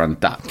 Called everyone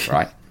duck,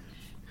 right?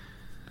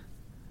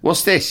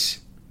 What's this?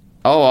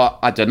 Oh,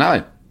 I don't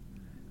know.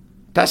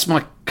 That's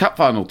my cup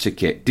final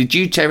ticket. Did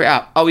you tear it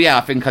up? Oh, yeah,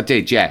 I think I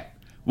did, yeah.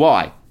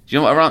 Why? Do you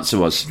know what her answer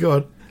was?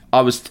 God.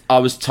 I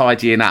was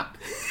tidying up.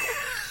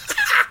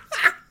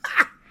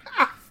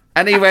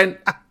 And he went,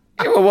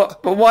 yeah, well,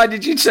 what? But why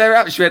did you tear it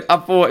up? She went, I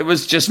thought it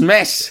was just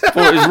mess. I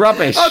thought it was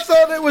rubbish. I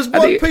thought it was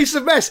one piece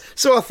of mess,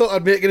 so I thought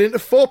I'd make it into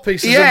 4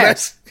 pieces of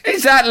mess.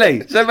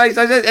 Exactly. So it makes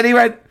no sense. And he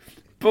went,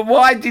 but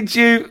why did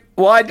you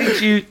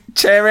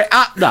tear it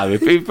up though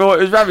if you thought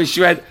it was rubbish?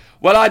 She went,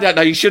 well, I don't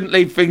know. You shouldn't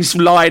leave things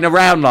lying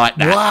around like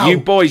that. Wow. You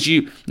boys,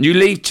 you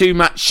leave too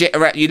much shit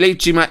around. You leave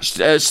too much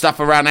stuff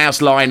around the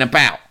house lying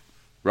about,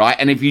 right?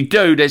 And if you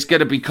do, there's going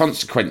to be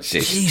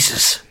consequences.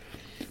 Jesus.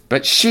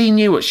 But she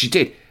knew what she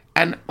did.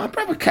 And my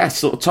brother Cass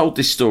sort of told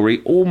this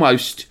story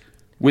almost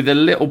with a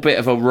little bit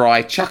of a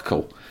wry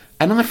chuckle.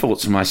 And I thought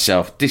to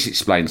myself, this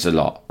explains a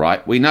lot,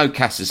 right? We know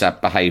Cass has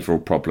had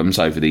behavioural problems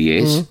over the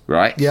years,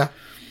 right? Yeah.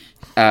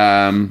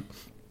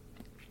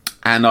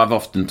 And I've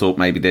often thought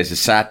maybe there's a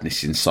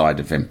sadness inside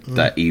of him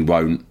that he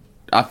won't...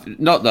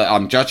 not that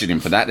I'm judging him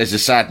for that. There's a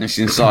sadness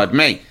inside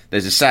me.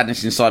 There's a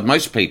sadness inside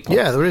most people.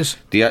 Yeah, there is.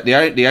 The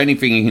only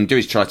thing he can do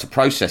is try to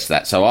process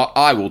that. So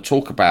I will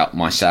talk about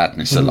my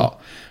sadness a lot.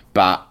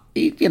 But,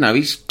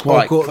 he's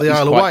quite, go to the he's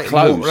Isle of quite Wight and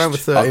closed. walk around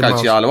with 30 I'll go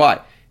miles. to the Isle of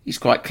Wight. He's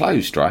quite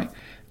closed, right?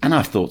 And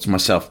I thought to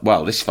myself,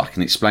 well, this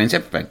fucking explains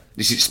everything.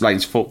 This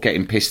explains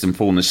getting pissed and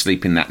falling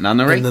asleep in that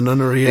nunnery. In the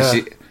nunnery,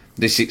 yeah.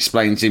 This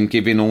explains him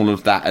giving all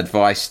of that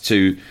advice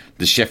to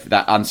the chef,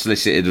 that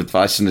unsolicited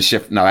advice, and the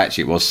chef. No,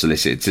 actually, it was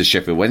solicited to the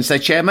Sheffield Wednesday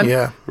chairman.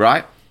 Yeah.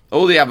 Right?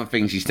 All the other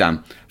things he's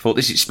done. I thought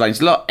this explains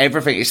a lot.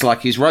 Everything. It's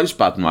like his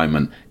Rosebud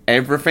moment.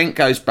 Everything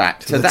goes back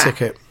to the that.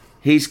 ticket.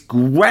 His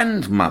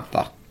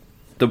grandmother,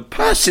 the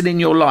person in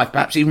your life,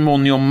 perhaps even more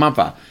than your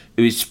mother,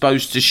 who is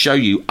supposed to show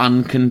you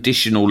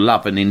unconditional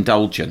love and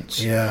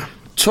indulgence. Yeah.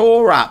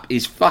 Tore up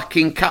his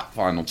fucking cup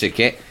final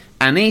ticket,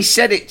 and he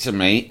said it to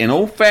me, in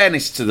all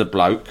fairness to the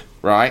bloke,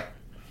 right?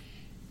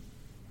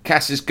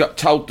 Cass has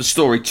told the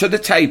story to the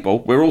table.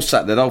 We're all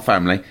sat there, the whole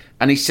family,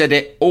 and he said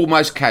it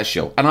almost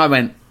casual. And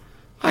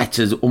I had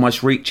to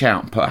almost reach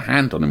out and put a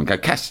hand on him and go,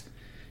 Cass,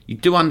 you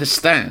do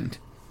understand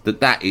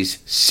that is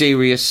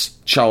serious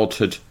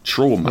childhood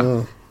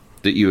trauma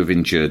that you have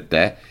endured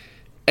there.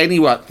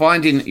 Anyway,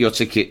 finding your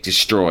ticket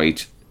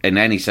destroyed in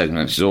any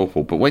circumstance is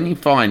awful, but when you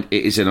find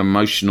it is an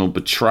emotional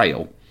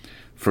betrayal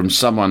from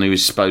someone who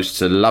is supposed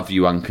to love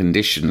you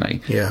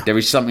unconditionally,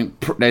 there's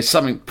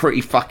something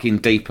pretty fucking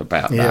deep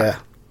about that. Yeah.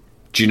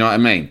 Do you know what I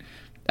mean?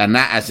 And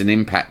that has an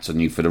impact on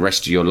you for the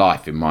rest of your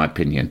life, in my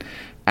opinion.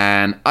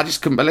 And I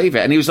just couldn't believe it.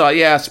 And he was like,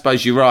 yeah, I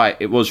suppose you're right.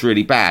 It was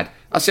really bad.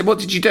 I said, what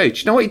did you do? Do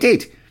you know what he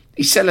did?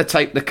 He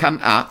sellotaped the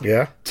cunt up,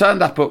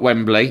 turned up at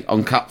Wembley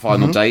on cup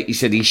final day. He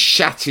said he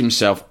shat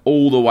himself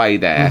all the way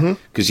there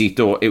because he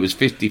thought it was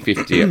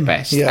 50-50 at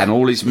best. And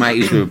all his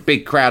mates were a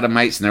big crowd of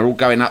mates, and they're all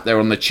going up there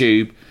on the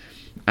tube.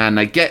 And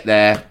they get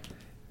there,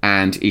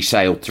 and he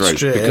sailed through.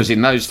 Because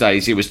in those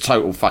days, it was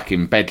total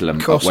fucking bedlam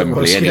at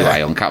Wembley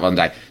anyway on cup final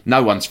day.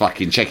 No one's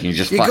fucking checking, you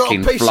just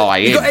fucking fly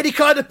in. You got any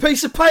kind of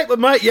piece of paper,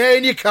 mate? Yeah,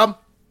 in you come.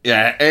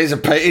 Yeah,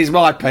 here's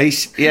my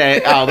piece.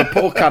 Yeah, the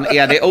poor cunt, he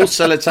had it all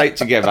sellotaped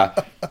together.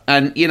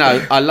 And, you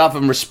know, I love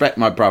and respect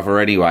my brother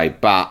anyway,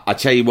 but I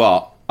tell you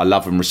what, I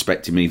love and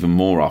respect him even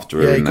more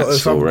after hearing that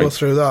story. Go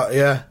through that,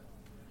 yeah.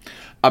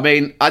 I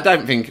mean, I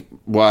don't think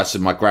worse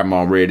than my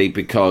grandma, really,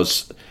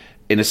 because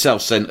in a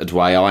self-centred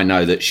way, I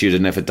know that she would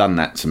have never done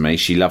that to me.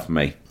 She loved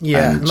me.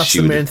 Yeah, and that's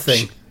the main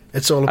thing.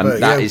 It's all about you.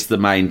 And that is the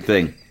main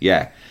thing,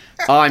 yeah.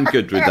 I'm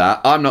good with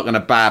that. I'm not going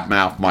to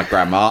badmouth my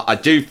grandma. I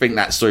do think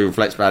that story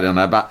reflects badly on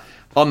her, but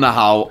on the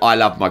whole, I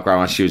love my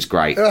grandma. She was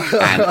great.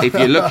 And if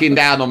you're looking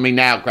down on me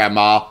now,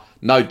 Grandma,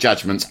 no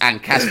judgments.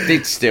 And Cass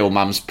did steal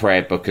Mum's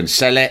prayer book and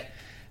sell it.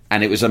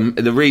 And it was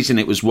the reason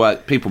it was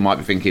worth. People might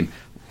be thinking,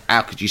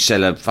 how could you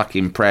sell a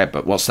fucking prayer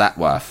book? What's that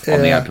worth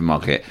on the open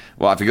market?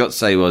 What I forgot to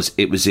say was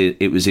it was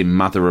in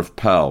mother of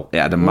pearl. It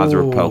had a mother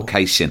of pearl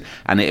casing,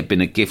 and it had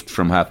been a gift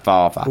from her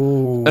father,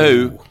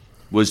 who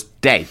was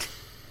dead.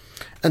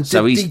 And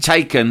so he's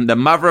taken the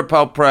mother of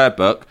pearl prayer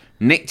book,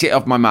 nicked it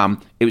off my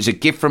mum. It was a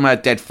gift from her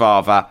dead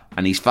father,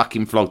 and he's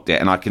fucking flogged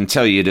it. And I can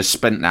tell you, to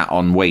spent that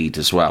on weed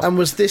as well. And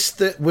was this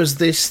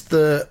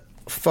the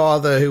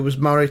father who was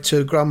married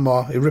to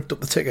grandma who ripped up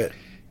the ticket?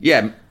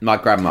 Yeah, my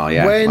grandma.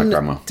 Yeah, my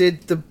grandma.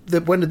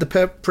 When did the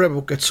prayer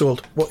book get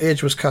sold? What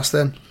age was Cass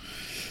then?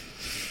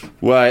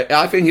 Well,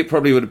 I think it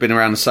probably would have been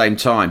around the same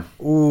time.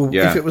 Ooh,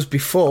 yeah. If it was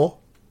before,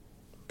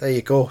 there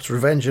you go. It's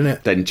revenge, isn't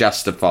it? Then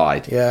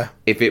justified. Yeah.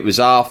 If it was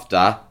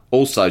after,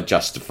 also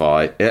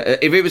justified.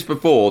 If it was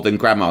before, then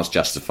Grandma's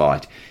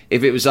justified.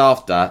 If it was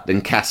after,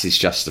 then Cass is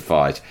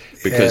justified.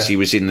 Because he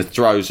was in the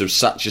throes of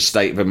such a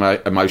state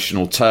of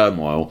emotional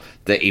turmoil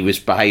that he was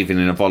behaving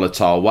in a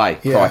volatile way.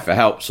 Cry for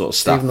help sort of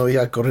stuff. Even though he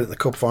had got it in the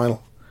cup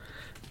final.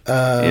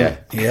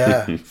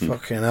 Yeah,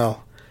 fucking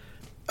hell.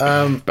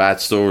 Bad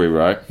story,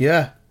 right?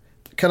 Yeah.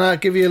 Can I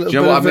give you a little bit? Do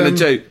you know what I'm going to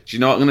do? Do you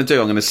know what I'm going to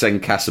do? I'm going to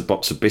send Cass a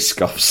box of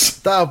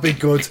Biscoffs. That'll be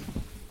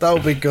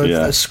good.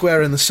 Yeah. A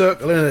square in the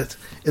circle, isn't it?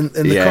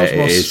 In the Cosmos.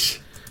 It is.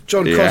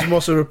 John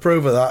Cosmos would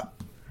approve of that.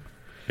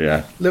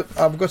 Yeah. Look,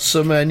 I've got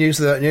some news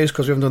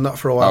because we haven't done that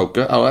for a while. Oh,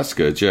 good. Oh, that's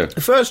good, yeah.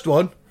 The first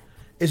one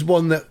is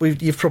one that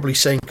you've probably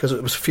seen because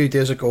it was a few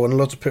days ago and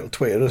lots of people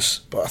tweeted us,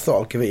 but I thought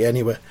I'll give it you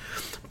anyway.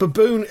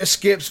 Baboon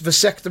escapes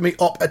vasectomy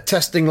op at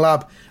testing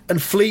lab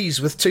and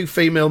flees with 2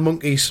 female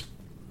monkeys.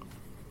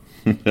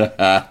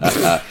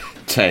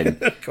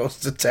 10. Goes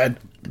to 10.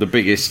 The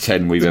biggest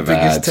 10 we've ever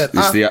had. 10.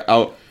 It's the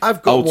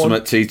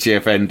ultimate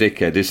TTFN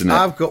dickhead, isn't it?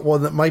 I've got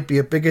one that might be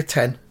a bigger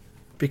 10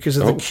 because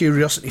of the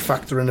curiosity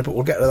factor in it, but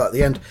we'll get to that at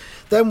the end.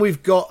 Then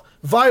we've got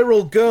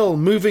viral girl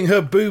moving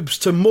her boobs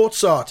to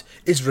Mozart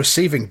is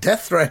receiving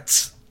death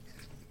threats.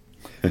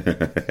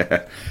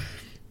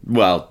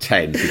 Well,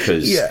 10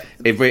 because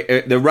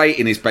if the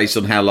rating is based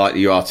on how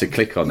likely you are to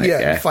click on it.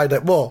 Yeah, find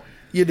out more.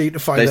 You need to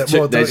find out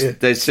more, don't you?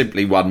 There's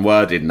simply one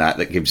word in that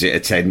gives it a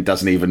 10,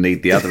 doesn't even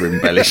need the other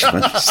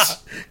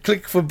embellishments.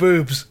 Click for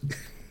boobs.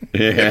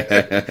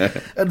 Yeah.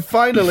 And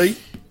finally,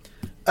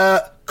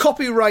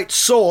 copyright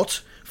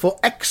sought for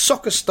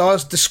ex-soccer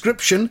star's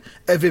description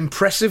of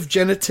impressive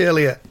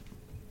genitalia.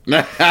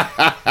 10.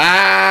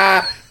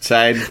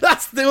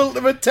 That's the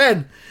ultimate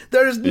 10.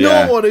 There is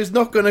no one who's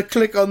not going to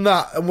click on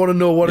that and want to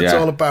know what it's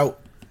all about.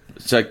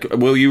 So,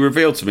 will you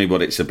reveal to me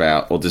what it's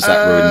about, or does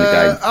that ruin the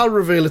game? I'll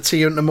reveal it to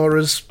you in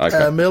tomorrow's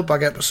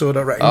mailbag episode,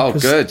 I reckon. Oh,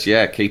 good,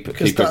 yeah, keep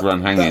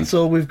everyone hanging. That's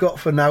all we've got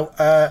for now.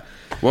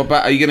 What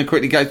about, are you going to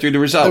quickly go through the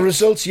results? The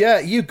results, yeah,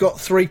 you got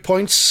 3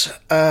 points,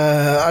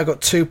 I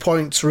got 2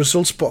 points,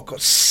 Results Bot got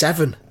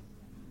 7,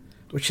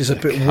 which is a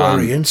bit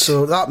worrying,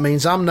 so that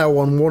means I'm now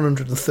on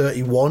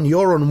 131,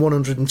 you're on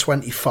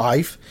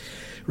 125,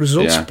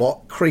 Results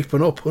Bot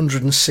creeping up,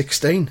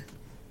 116.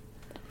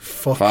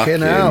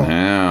 Fucking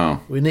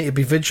hell. We need to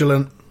be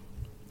vigilant.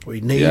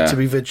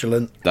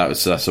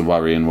 That's a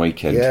worrying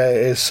weekend. Yeah,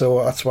 it is.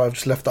 So that's why I've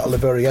just left that at the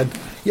very end.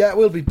 Yeah,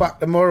 we'll be back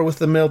tomorrow with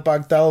the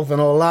mailbag delve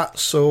and all that.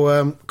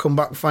 So come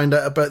back and find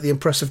out about the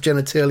impressive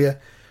genitalia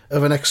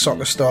of an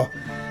ex-soccer star.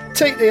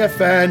 Take the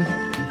FN.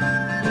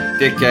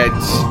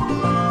 dickheads.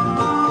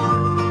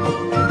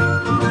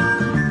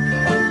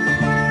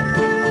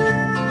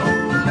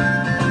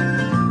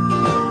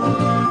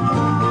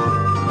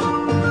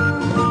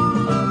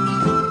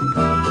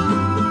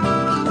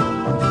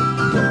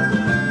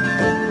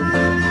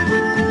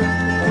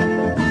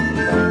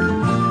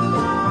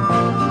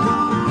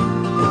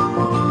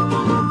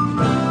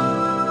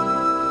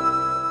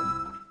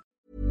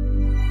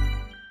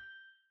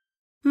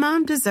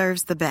 Mom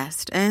deserves the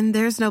best, and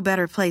there's no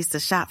better place to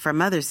shop for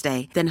Mother's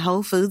Day than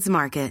Whole Foods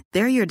Market.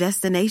 They're your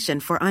destination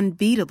for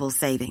unbeatable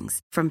savings,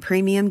 from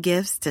premium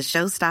gifts to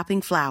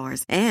show-stopping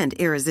flowers and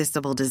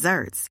irresistible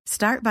desserts.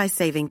 Start by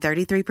saving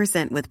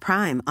 33% with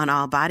Prime on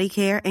all body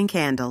care and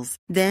candles.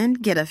 Then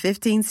get a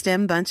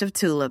 15-stem bunch of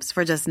tulips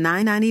for just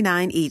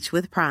 $9.99 each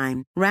with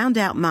Prime. Round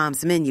out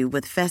Mom's menu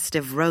with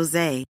festive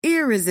rosé,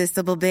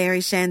 irresistible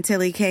berry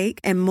chantilly cake,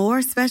 and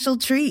more special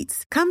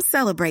treats. Come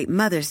celebrate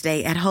Mother's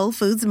Day at Whole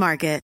Foods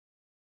Market.